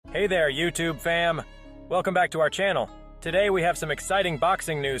Hey there, YouTube fam! Welcome back to our channel. Today we have some exciting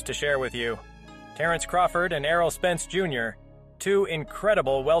boxing news to share with you. Terence Crawford and Errol Spence Jr., two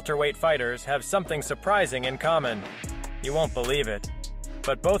incredible welterweight fighters, have something surprising in common. You won't believe it.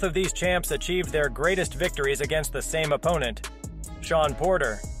 But both of these champs achieved their greatest victories against the same opponent, Shawn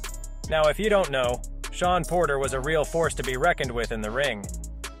Porter. Now, if you don't know, Shawn Porter was a real force to be reckoned with in the ring.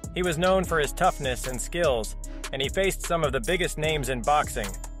 He was known for his toughness and skills, and he faced some of the biggest names in boxing.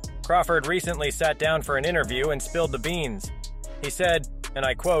 Crawford recently sat down for an interview and spilled the beans. He said, and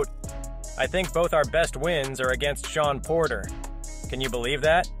I quote, "I think both our best wins are against Shawn Porter." Can you believe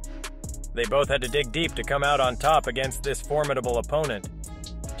that? They both had to dig deep to come out on top against this formidable opponent.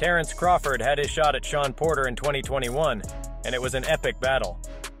 Terence Crawford had his shot at Shawn Porter in 2021, and it was an epic battle.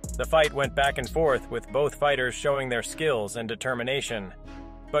 The fight went back and forth, with both fighters showing their skills and determination.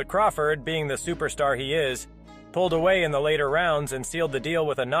 But Crawford, being the superstar he is, pulled away in the later rounds and sealed the deal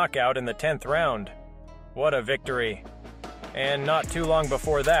with a knockout in the 10th round. What a victory. And not too long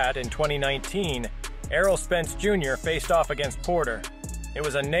before that, in 2019, Errol Spence Jr. faced off against Porter. It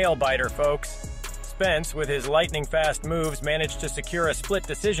was a nail-biter, folks. Spence, with his lightning-fast moves, managed to secure a split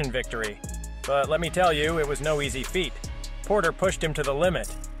decision victory. But let me tell you, it was no easy feat. Porter pushed him to the limit.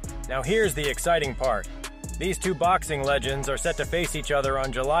 Now here's the exciting part. These two boxing legends are set to face each other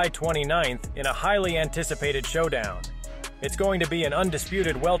on July 29th in a highly anticipated showdown. It's going to be an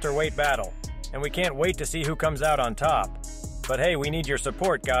undisputed welterweight battle, and we can't wait to see who comes out on top. But hey, we need your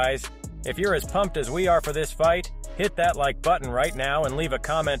support, guys. If you're as pumped as we are for this fight, hit that like button right now and leave a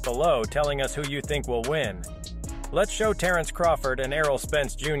comment below telling us who you think will win. Let's show Terence Crawford and Errol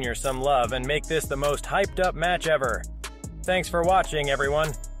Spence Jr. some love and make this the most hyped up match ever. Thanks for watching,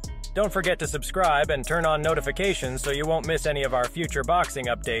 everyone. Don't forget to subscribe and turn on notifications so you won't miss any of our future boxing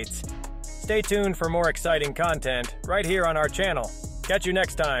updates. Stay tuned for more exciting content right here on our channel. Catch you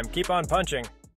next time. Keep on punching.